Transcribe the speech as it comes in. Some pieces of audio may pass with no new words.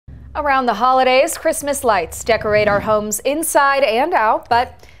Around the holidays, Christmas lights decorate our homes inside and out,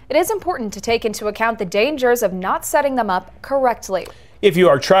 but it is important to take into account the dangers of not setting them up correctly. If you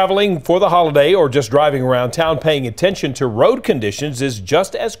are traveling for the holiday or just driving around town, paying attention to road conditions is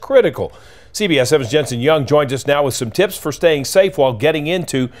just as critical. CBS 7's Jensen Young joins us now with some tips for staying safe while getting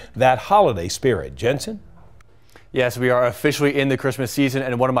into that holiday spirit. Jensen? Yes, we are officially in the Christmas season,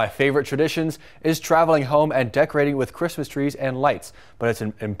 and one of my favorite traditions is traveling home and decorating with Christmas trees and lights. But it's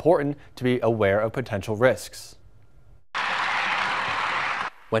important to be aware of potential risks.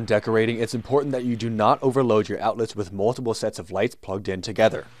 When decorating, it's important that you do not overload your outlets with multiple sets of lights plugged in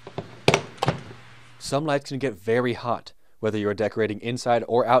together. Some lights can get very hot. Whether you're decorating inside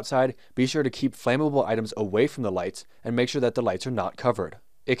or outside, be sure to keep flammable items away from the lights and make sure that the lights are not covered.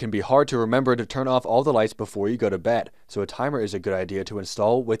 It can be hard to remember to turn off all the lights before you go to bed, so a timer is a good idea to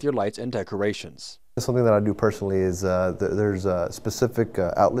install with your lights and decorations. Something that I do personally is there's specific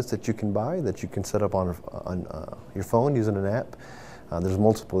outlets that you can buy that you can set up on your phone using an app. There's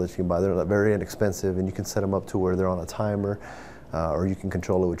multiple that you can buy. They're very inexpensive, and you can set them up to where they're on a timer, or you can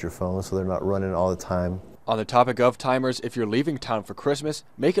control it with your phone so they're not running all the time. On the topic of timers, if you're leaving town for Christmas,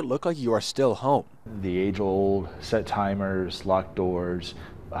 make it look like you are still home. The age-old set timers, locked doors,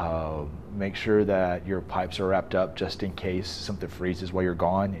 make sure that your pipes are wrapped up just in case something freezes while you're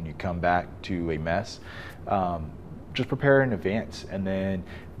gone and you come back to a mess. Just prepare in advance, and then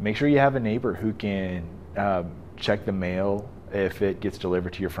make sure you have a neighbor who can check the mail if it gets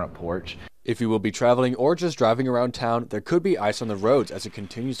delivered to your front porch. If you will be traveling or just driving around town, there could be ice on the roads as it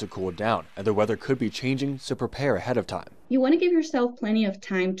continues to cool down, and the weather could be changing, so prepare ahead of time. You want to give yourself plenty of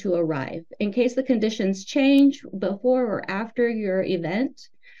time to arrive. In case the conditions change before or after your event,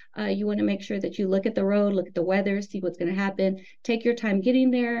 you want to make sure that you look at the road, look at the weather, see what's going to happen. Take your time getting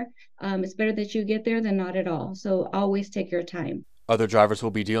there. It's better that you get there than not at all, so always take your time. Other drivers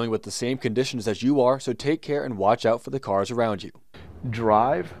will be dealing with the same conditions as you are, so take care and watch out for the cars around you.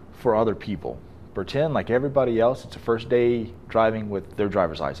 Drive for other people. Pretend like everybody else it's the first day driving with their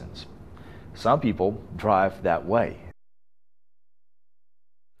driver's license. Some people drive that way.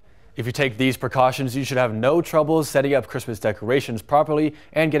 If you take these precautions, you should have no trouble setting up Christmas decorations properly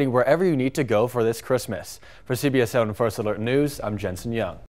and getting wherever you need to go for this Christmas. For CBS 7 First Alert News, I'm Jensen Young.